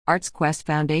ArtsQuest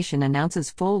Foundation announces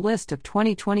full list of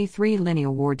 2023 Linny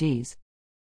Awardees.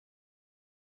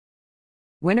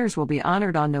 Winners will be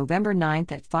honored on November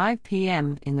 9th at 5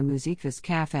 p.m. in the Musikfest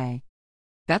Cafe.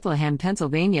 Bethlehem,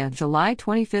 Pennsylvania, July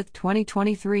 25,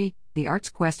 2023. The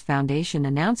ArtsQuest Foundation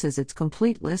announces its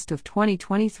complete list of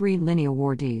 2023 Linny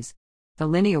Awardees. The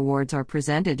Linny Awards are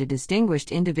presented to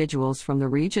distinguished individuals from the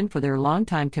region for their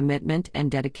longtime commitment and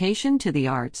dedication to the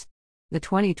arts. The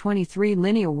 2023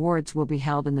 Linny Awards will be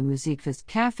held in the Musikfest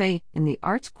Cafe in the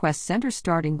ArtsQuest Center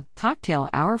starting with cocktail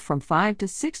hour from 5 to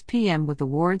 6 p.m. with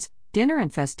awards, dinner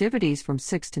and festivities from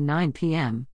 6 to 9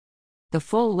 p.m. The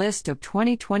full list of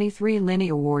 2023 Linny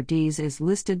Awardees is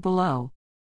listed below.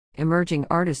 Emerging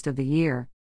Artist of the Year: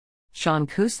 Sean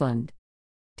Kusland.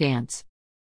 Dance.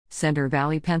 Center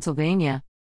Valley, Pennsylvania.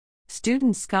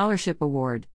 Student Scholarship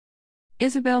Award: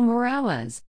 Isabel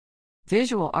Morales.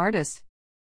 Visual Artist: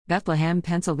 Bethlehem,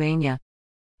 Pennsylvania.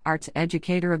 Arts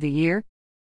Educator of the Year: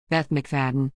 Beth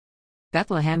McFadden.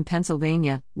 Bethlehem,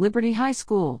 Pennsylvania, Liberty High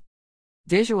School.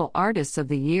 Visual Artists of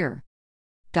the Year: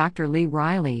 Dr. Lee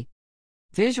Riley.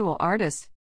 Visual Artist: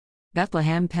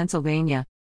 Bethlehem, Pennsylvania.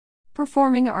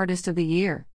 Performing Artist of the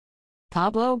Year: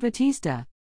 Pablo Batista.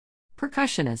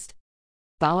 Percussionist: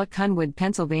 Bala Cunwood,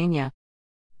 Pennsylvania.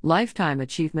 Lifetime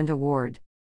Achievement Award: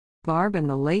 Barb and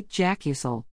the late Jack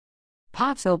Ussel.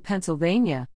 Pottsville,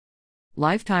 Pennsylvania.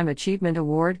 Lifetime Achievement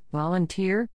Award,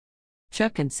 Volunteer: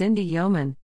 Chuck and Cindy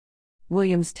Yeoman.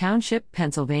 Williams Township,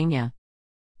 Pennsylvania.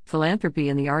 Philanthropy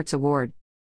in the Arts Award: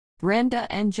 Brenda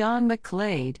and John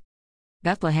McClade.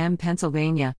 Bethlehem,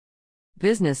 Pennsylvania.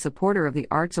 Business Supporter of the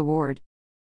Arts Award: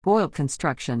 Boyle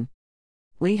Construction.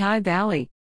 Lehigh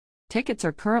Valley. Tickets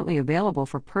are currently available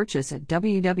for purchase at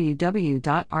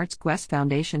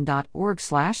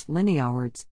www.artsquestfoundation.org/Linny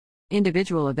Awards.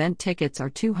 Individual event tickets are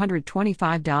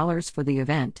 $225 for the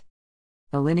event.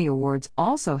 The Linny Awards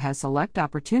also has select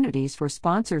opportunities for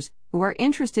sponsors who are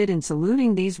interested in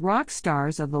saluting these rock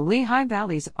stars of the Lehigh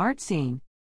Valley's art scene.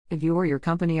 If you or your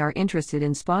company are interested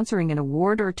in sponsoring an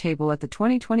award or table at the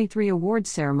 2023 awards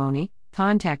ceremony,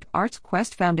 contact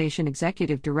ArtsQuest Foundation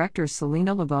Executive Director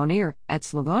Selena Livonier at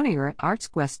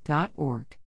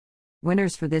livonier@artsquest.org.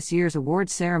 Winners for this year's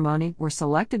awards ceremony were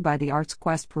selected by the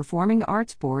ArtsQuest Performing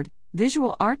Arts Board,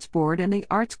 Visual Arts Board and the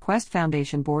ArtsQuest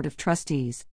Foundation Board of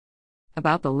Trustees.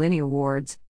 About the Linny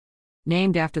Awards.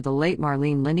 Named after the late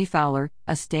Marlene Linny Fowler,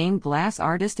 a stained glass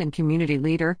artist and community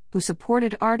leader who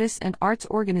supported artists and arts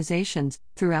organizations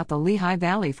throughout the Lehigh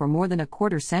Valley for more than a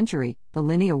quarter century, the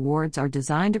Linny Awards are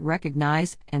designed to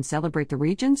recognize and celebrate the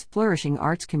region's flourishing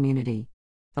arts community.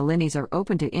 The Linnys are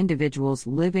open to individuals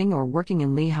living or working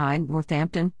in Lehigh,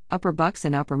 Northampton, Upper Bucks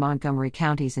and Upper Montgomery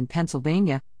counties in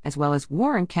Pennsylvania, as well as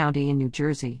Warren County in New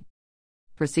Jersey.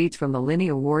 Proceeds from the Linny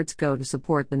Awards go to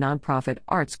support the nonprofit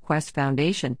ArtsQuest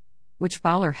Foundation, which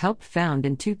Fowler helped found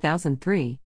in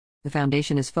 2003. The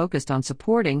foundation is focused on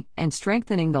supporting and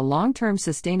strengthening the long-term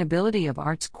sustainability of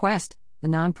ArtsQuest, the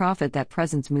nonprofit that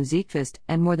presents Musikfest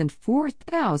and more than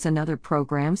 4,000 other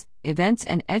programs, events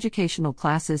and educational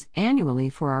classes annually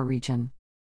for our region.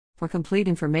 For complete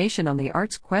information on the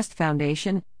ArtsQuest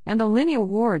Foundation and the Linny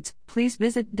Awards, please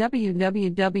visit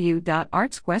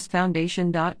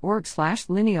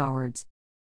www.artsquestfoundation.org/Linny Awards.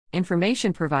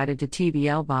 Information provided to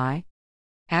TBL by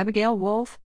Abigail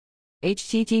Wolf.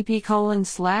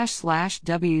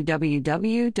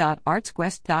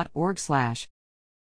 http://www.artsquest.org/